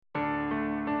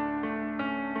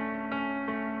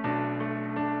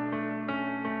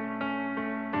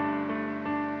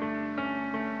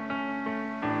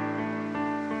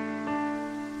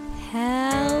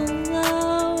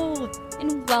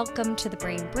and welcome to the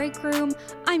Brain Break Room.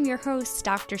 I'm your host,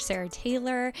 Dr. Sarah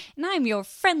Taylor, and I'm your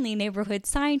friendly neighborhood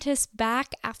scientist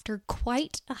back after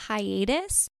quite a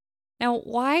hiatus. Now,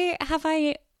 why have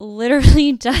I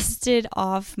literally dusted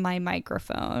off my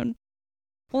microphone?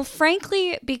 Well,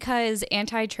 frankly, because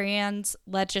anti-trans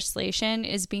legislation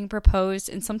is being proposed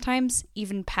and sometimes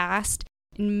even passed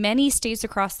in many states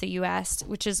across the U.S.,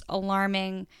 which is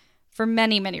alarming for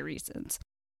many, many reasons.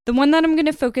 The one that I'm going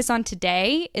to focus on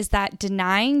today is that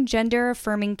denying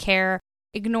gender-affirming care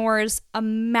ignores a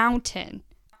mountain.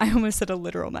 I almost said a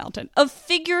literal mountain. A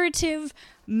figurative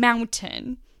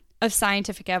mountain of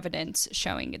scientific evidence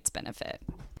showing its benefit.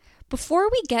 Before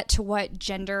we get to what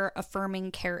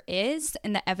gender-affirming care is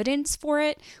and the evidence for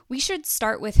it, we should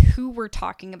start with who we're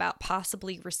talking about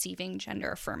possibly receiving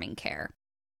gender-affirming care.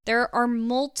 There are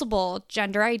multiple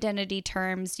gender identity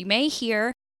terms you may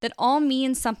hear that all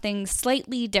mean something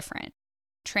slightly different.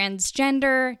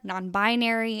 Transgender,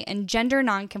 non-binary, and gender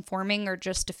non-conforming are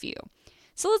just a few.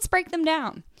 So let's break them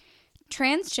down.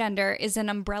 Transgender is an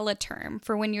umbrella term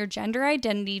for when your gender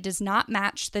identity does not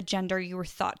match the gender you were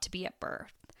thought to be at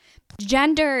birth.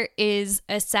 Gender is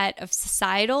a set of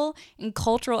societal and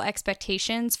cultural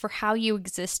expectations for how you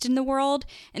exist in the world,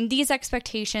 and these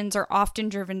expectations are often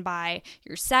driven by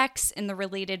your sex and the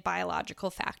related biological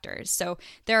factors. So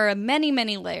there are many,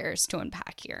 many layers to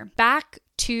unpack here. Back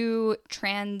to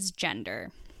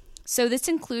transgender. So this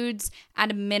includes,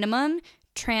 at a minimum,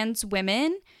 trans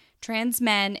women, trans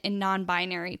men, and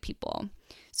non-binary people.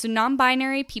 So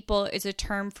non-binary people is a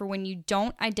term for when you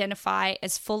don't identify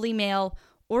as fully male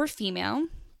or female.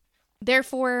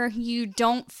 Therefore, you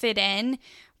don't fit in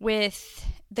with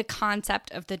the concept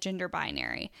of the gender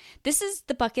binary. This is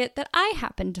the bucket that I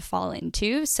happen to fall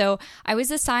into. So I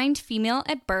was assigned female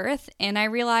at birth, and I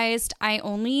realized I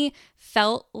only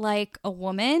felt like a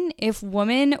woman if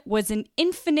woman was an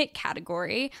infinite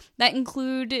category that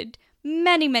included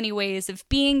many, many ways of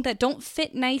being that don't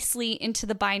fit nicely into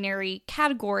the binary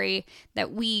category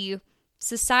that we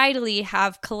societally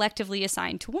have collectively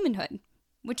assigned to womanhood,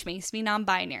 which makes me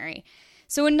non-binary.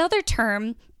 So another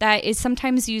term that is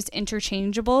sometimes used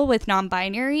interchangeable with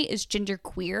non-binary is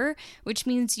genderqueer, which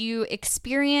means you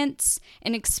experience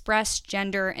and express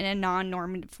gender in a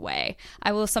non-normative way.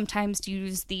 I will sometimes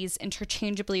use these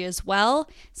interchangeably as well.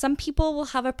 Some people will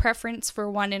have a preference for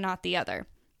one and not the other.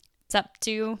 It's up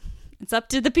to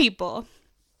the people.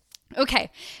 Okay,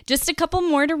 just a couple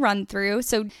more to run through.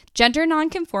 So gender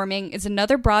nonconforming is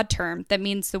another broad term that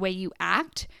means the way you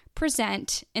act,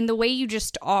 present, and the way you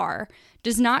just are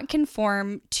does not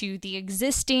conform to the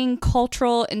existing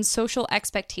cultural and social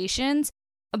expectations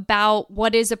about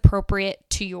what is appropriate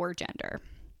to your gender.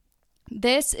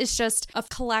 This is just a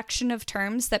collection of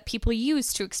terms that people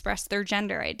use to express their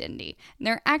gender identity, and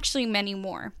there are actually many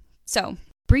more. So,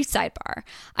 brief sidebar.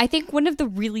 I think one of the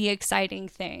really exciting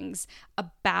things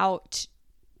about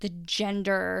the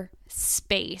gender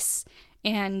space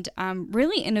and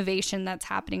really innovation that's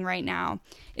happening right now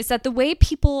is that the way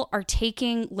people are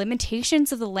taking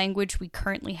limitations of the language we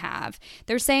currently have,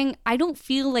 they're saying, I don't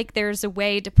feel like there's a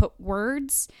way to put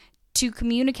words to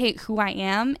communicate who I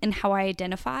am and how I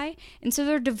identify. And so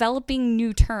they're developing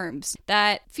new terms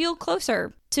that feel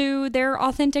closer to their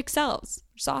authentic selves,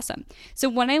 which is awesome. So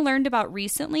one I learned about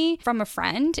recently from a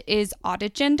friend is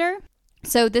autogender.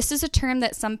 So this is a term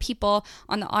that some people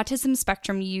on the autism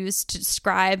spectrum use to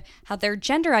describe how their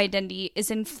gender identity is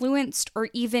influenced or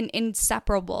even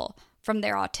inseparable from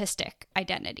their autistic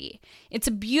identity. It's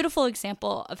a beautiful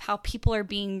example of how people are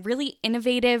being really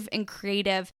innovative and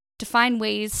creative to find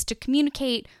ways to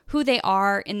communicate who they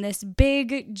are in this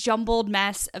big jumbled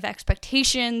mess of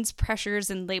expectations, pressures,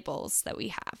 and labels that we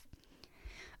have.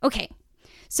 Okay.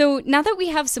 So now that we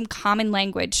have some common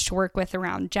language to work with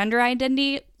around gender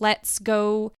identity, let's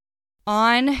go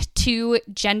on to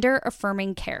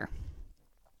gender-affirming care.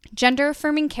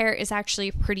 Gender-affirming care is actually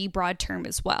a pretty broad term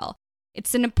as well.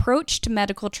 It's an approach to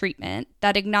medical treatment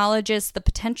that acknowledges the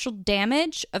potential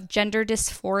damage of gender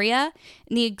dysphoria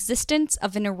and the existence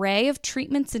of an array of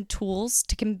treatments and tools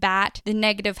to combat the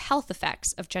negative health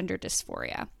effects of gender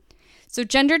dysphoria. So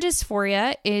gender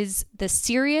dysphoria is the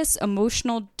serious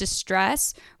emotional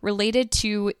distress related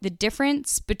to the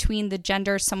difference between the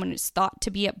gender someone is thought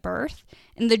to be at birth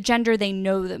and the gender they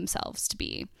know themselves to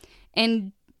be.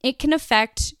 And it can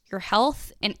affect your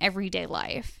health and everyday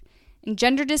life. And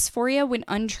gender dysphoria, when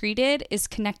untreated, is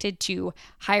connected to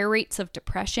higher rates of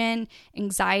depression,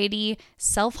 anxiety,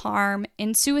 self-harm,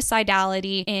 and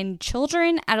suicidality in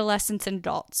children, adolescents, and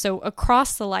adults. So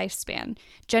across the lifespan,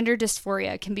 gender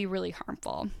dysphoria can be really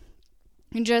harmful.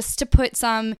 And just to put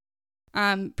some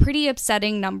pretty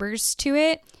upsetting numbers to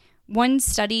it, One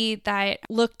study that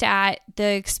looked at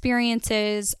the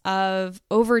experiences of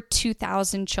over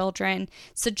 2,000 children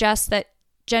suggests that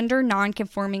gender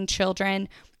nonconforming children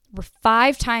were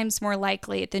 5 times more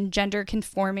likely than gender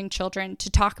conforming children to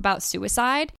talk about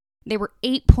suicide. They were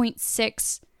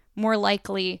 8.6 more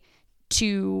likely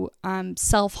to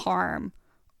self-harm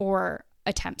or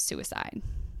attempt suicide.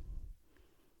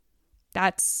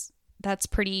 That's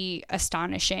pretty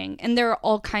astonishing. And there are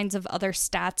all kinds of other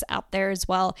stats out there as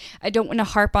well. I don't want to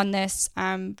harp on this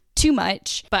too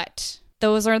much, but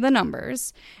those are the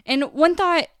numbers. And one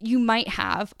thought you might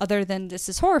have, other than this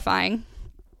is horrifying,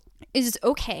 is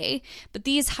okay, but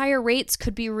these higher rates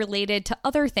could be related to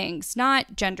other things,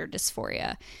 not gender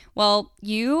dysphoria. Well,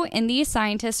 you and these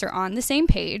scientists are on the same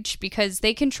page because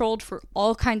they controlled for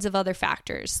all kinds of other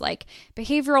factors like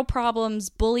behavioral problems,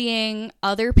 bullying,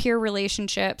 other peer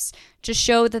relationships to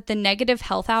show that the negative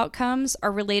health outcomes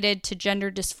are related to gender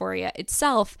dysphoria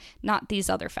itself, not these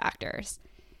other factors.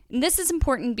 And this is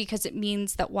important because it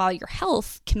means that while your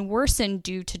health can worsen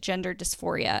due to gender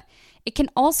dysphoria, it can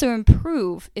also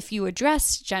improve if you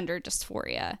address gender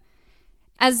dysphoria.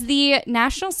 As the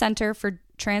National Center for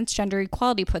Transgender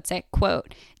Equality puts it,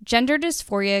 quote, "Gender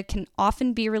dysphoria can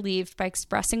often be relieved by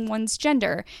expressing one's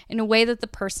gender in a way that the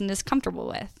person is comfortable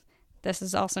with. This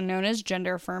is also known as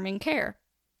gender affirming care."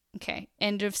 Okay,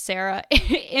 end of Sarah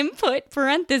input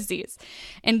parentheses.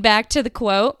 And back to the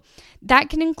quote, "That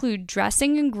can include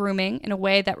dressing and grooming in a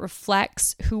way that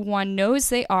reflects who one knows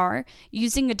they are,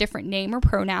 using a different name or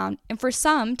pronoun, and for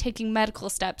some, taking medical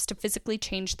steps to physically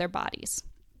change their bodies."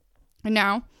 And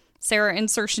now, Sarah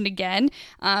insertion again.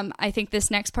 I think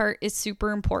this next part is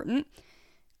super important.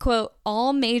 Quote,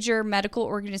 "All major medical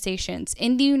organizations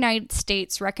in the United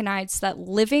States recognize that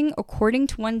living according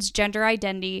to one's gender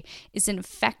identity is an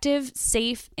effective,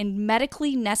 safe, and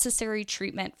medically necessary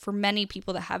treatment for many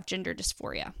people that have gender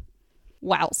dysphoria."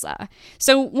 Wowza.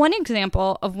 So one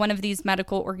example of one of these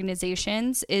medical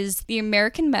organizations is the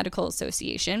American Medical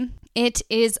Association. It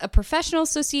is a professional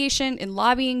association and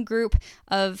lobbying group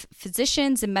of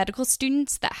physicians and medical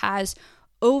students that has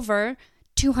over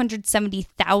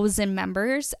 270,000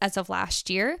 members as of last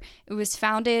year. It was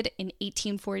founded in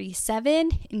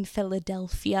 1847 in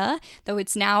Philadelphia, though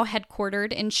it's now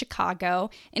headquartered in Chicago.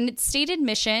 And its stated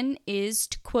mission is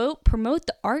to, quote, "promote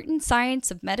the art and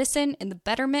science of medicine and the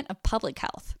betterment of public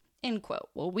health," end quote.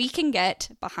 Well, we can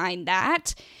get behind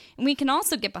that. And we can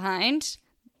also get behind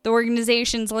the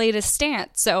organization's latest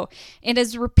stance. So it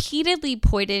has repeatedly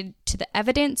pointed to the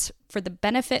evidence for the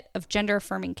benefit of gender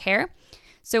affirming care.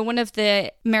 So one of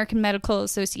the American Medical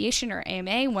Association, or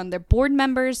AMA, one of their board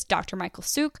members, Dr. Michael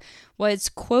Suk, was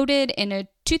quoted in a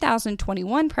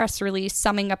 2021 press release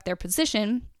summing up their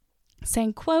position,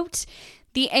 saying, quote,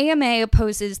 "The AMA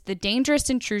opposes the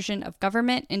dangerous intrusion of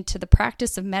government into the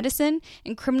practice of medicine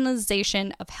and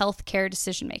criminalization of healthcare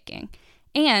decision-making.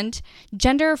 And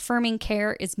gender-affirming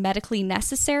care is medically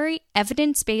necessary,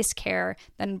 evidence-based care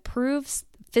that improves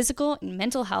physical and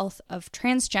mental health of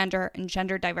transgender and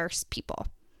gender diverse people."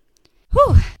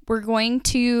 Whew. We're going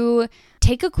to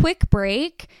take a quick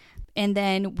break and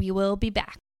then we will be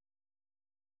back.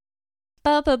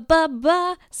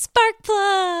 Spark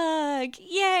plug!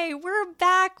 Yay, we're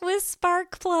back with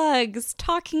spark plugs,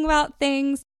 talking about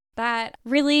things that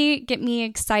really get me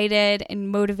excited and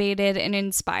motivated and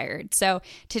inspired. So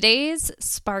today's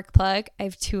spark plug, I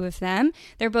have 2 of them.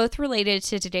 They're both related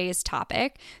to today's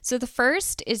topic. So the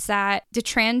first is that the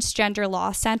Transgender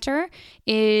Law Center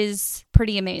is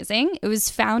pretty amazing. It was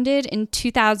founded in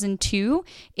 2002.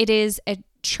 It is a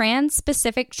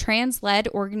trans-specific, trans-led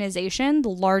organization, the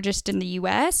largest in the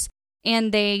U.S.,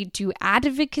 and they do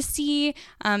advocacy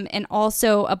and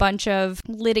also a bunch of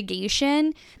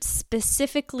litigation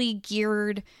specifically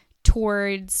geared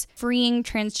towards freeing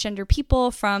transgender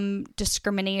people from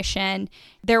discrimination.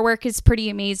 Their work is pretty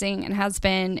amazing and has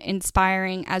been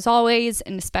inspiring as always,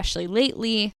 and especially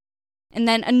lately. And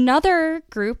then another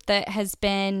group that has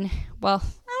been, well,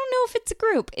 I don't know if it's a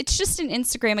group. It's just an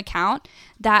Instagram account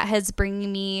that has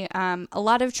bringing me a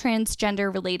lot of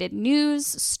transgender related news,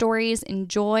 stories, and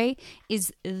joy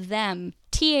is Them.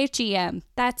 THEM.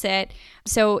 That's it.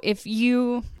 So if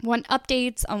you want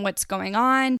updates on what's going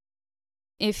on,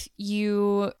 if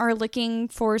you are looking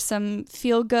for some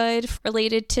feel good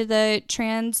related to the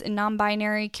trans and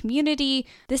non-binary community,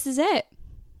 this is it.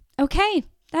 Okay.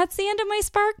 That's the end of my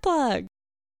spark plug.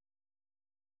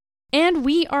 And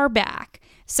we are back.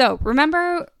 So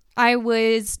remember, I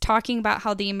was talking about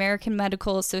how the American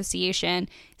Medical Association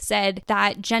said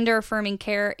that gender affirming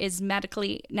care is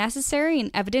medically necessary and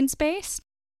evidence-based?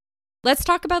 Let's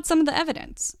talk about some of the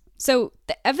evidence. So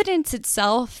the evidence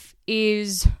itself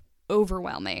is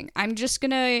overwhelming. I'm just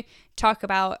going to talk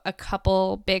about a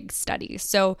couple big studies.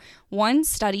 So one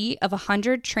study of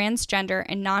 100 transgender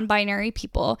and non-binary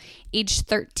people aged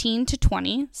 13 to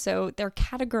 20, so they're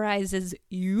categorized as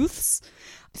youths,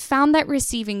 found that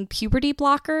receiving puberty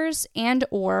blockers and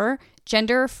or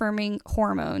gender-affirming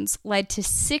hormones led to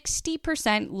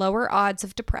 60% lower odds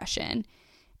of depression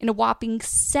and a whopping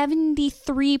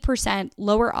 73%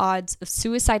 lower odds of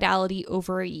suicidality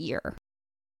over a year.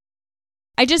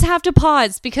 I just have to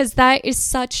pause because that is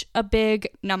such a big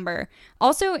number.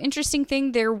 Also, interesting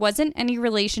thing, there wasn't any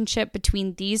relationship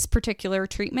between these particular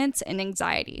treatments and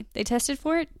anxiety. They tested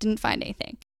for it, didn't find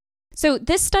anything. So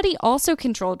this study also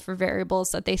controlled for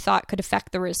variables that they thought could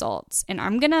affect the results. And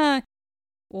I'm going to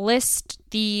list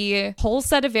the whole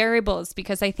set of variables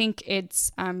because I think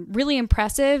it's really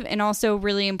impressive and also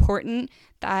really important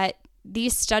that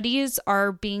these studies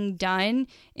are being done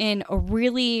in a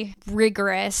really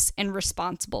rigorous and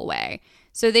responsible way.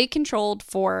 So they controlled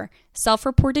for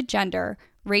self-reported gender,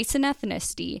 race and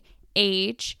ethnicity,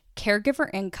 age, caregiver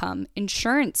income,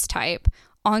 insurance type,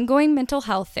 ongoing mental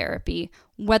health therapy,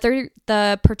 whether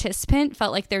the participant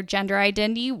felt like their gender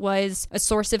identity was a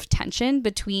source of tension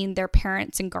between their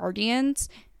parents and guardians,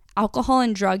 alcohol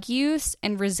and drug use,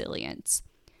 and resilience.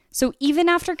 So even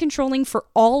after controlling for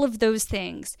all of those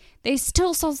things, they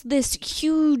still saw this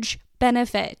huge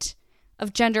benefit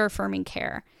of gender-affirming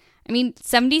care. I mean,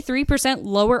 73%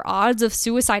 lower odds of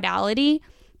suicidality,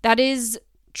 that is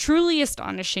truly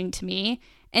astonishing to me.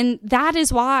 And that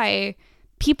is why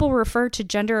people refer to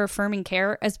gender-affirming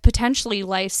care as potentially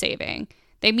life-saving.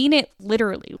 They mean it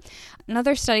literally.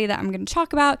 Another study that I'm going to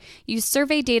talk about used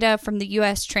survey data from the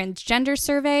U.S. Transgender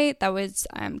Survey that was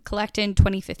collected in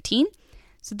 2015.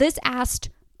 So this asked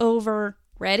over,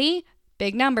 ready?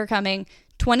 Big number coming,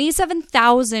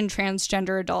 27,000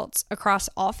 transgender adults across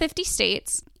all 50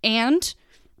 states and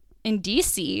in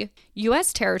D.C.,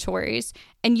 U.S. territories,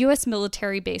 and U.S.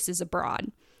 military bases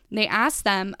abroad. And they asked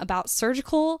them about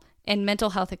surgical and mental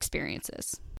health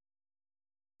experiences.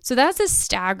 So that's a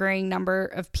staggering number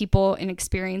of people and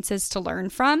experiences to learn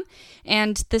from.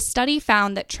 And the study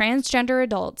found that transgender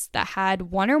adults that had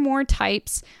one or more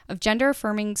types of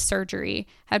gender-affirming surgery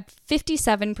had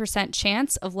 57%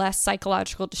 chance of less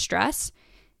psychological distress,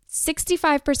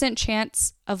 65%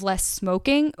 chance of less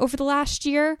smoking over the last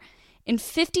year, and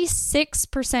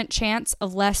 56% chance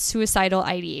of less suicidal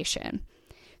ideation.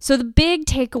 So the big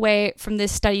takeaway from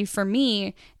this study for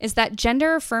me is that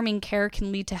gender-affirming care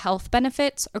can lead to health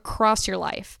benefits across your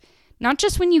life, not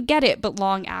just when you get it, but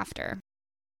long after.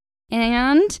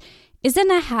 And isn't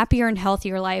a happier and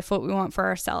healthier life what we want for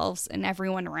ourselves and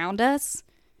everyone around us?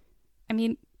 I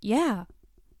mean, yeah,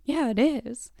 it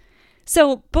is.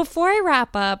 So before I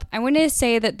wrap up, I want to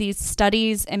say that these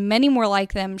studies and many more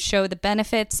like them show the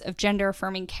benefits of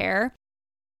gender-affirming care.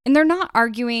 And they're not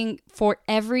arguing for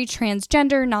every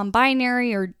transgender,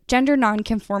 non-binary, or gender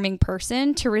non-conforming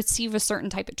person to receive a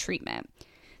certain type of treatment.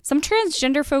 Some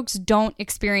transgender folks don't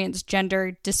experience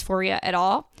gender dysphoria at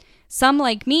all. Some,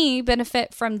 like me,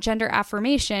 benefit from gender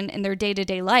affirmation in their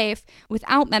day-to-day life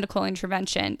without medical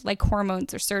intervention, like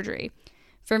hormones or surgery.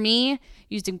 For me,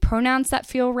 using pronouns that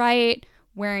feel right,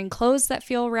 wearing clothes that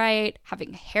feel right,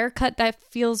 having a haircut that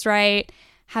feels right,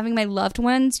 having my loved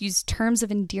ones use terms of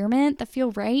endearment that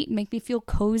feel right and make me feel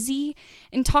cozy,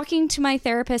 and talking to my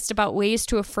therapist about ways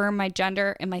to affirm my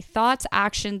gender and my thoughts,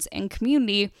 actions, and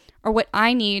community are what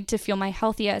I need to feel my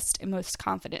healthiest and most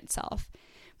confident self.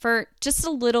 For just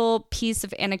a little piece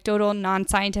of anecdotal,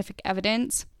 non-scientific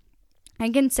evidence, I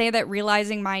can say that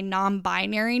realizing my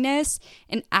non-binariness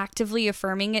and actively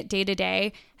affirming it day to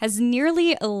day has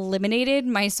nearly eliminated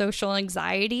my social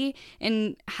anxiety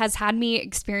and has had me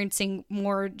experiencing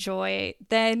more joy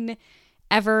than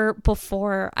ever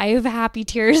before. I have happy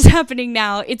tears happening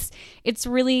now. It's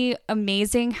really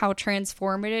amazing how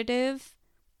transformative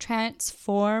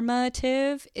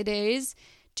it is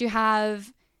to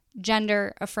have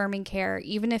gender affirming care,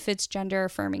 even if it's gender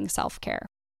affirming self-care.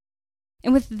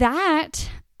 And with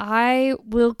that, I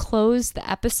will close the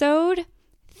episode.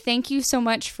 Thank you so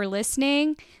much for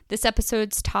listening. This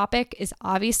episode's topic is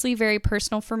obviously very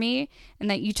personal for me, and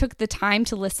that you took the time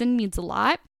to listen means a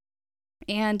lot.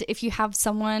 And if you have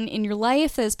someone in your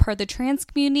life that is part of the trans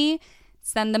community,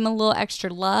 send them a little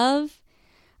extra love.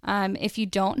 If you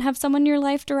don't have someone in your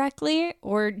life directly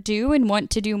or do and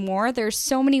want to do more, there's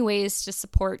so many ways to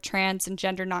support trans and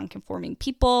gender nonconforming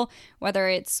people, whether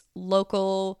it's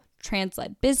local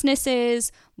trans-led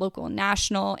businesses, local,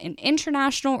 national, and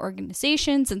international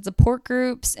organizations and support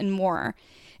groups, and more.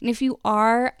 And if you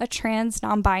are a trans,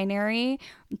 non-binary,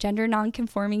 gender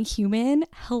non-conforming human,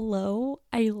 hello,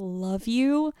 I love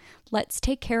you. Let's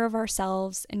take care of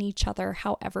ourselves and each other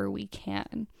however we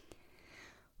can.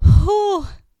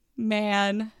 Oh,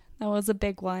 man, that was a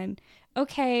big one.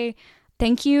 Okay,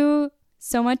 thank you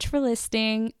so much for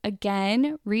listening.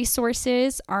 Again,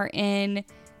 resources are in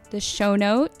the show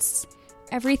notes.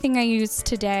 Everything I used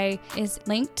today is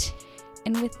linked.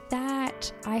 And with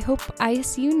that, I hope I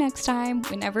see you next time,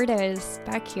 whenever it is,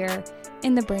 back here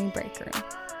in the Brain Break Room.